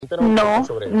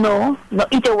No,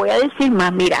 y te voy a decir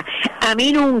más, mira, a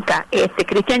mí nunca,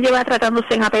 Cristian lleva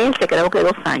tratándose en APS creo que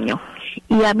 2 años,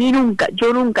 y a mí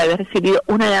yo nunca había recibido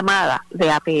una llamada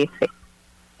de APS,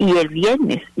 y el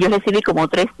viernes yo recibí como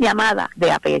 3 llamadas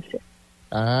de APS.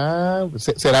 Ah,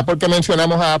 ¿será porque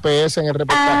mencionamos a APS en el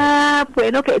reportaje? Ah,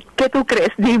 bueno, ¿qué tú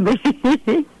crees? Dime.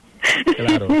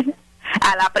 Claro.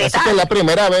 A la apretada. Así que la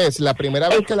primera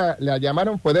vez que la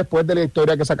llamaron fue después de la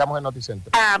historia que sacamos en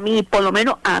Noticentro. A mí, por lo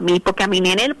menos a mí, porque a mi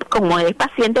nene, como es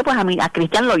paciente, pues a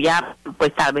Cristian lo llama,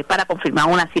 pues tal vez para confirmar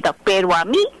una cita, pero a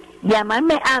mí,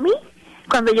 llamarme a mí,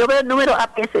 cuando yo veo el número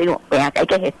APS, digo, ven acá,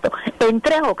 ¿qué es esto? En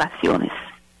 3 ocasiones.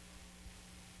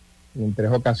 En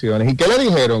 3 ocasiones. ¿Y qué le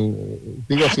dijeron?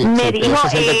 Digo, me dijo,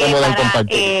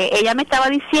 ella me estaba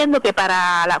diciendo que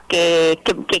para que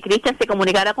Cristian se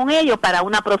comunicara con ellos para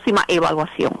una próxima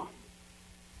evaluación.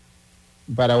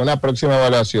 Para una próxima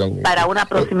evaluación. Para una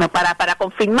próxima, para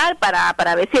confirmar,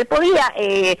 para ver si él podía,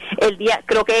 el día,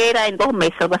 creo que era en 2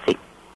 meses, algo así.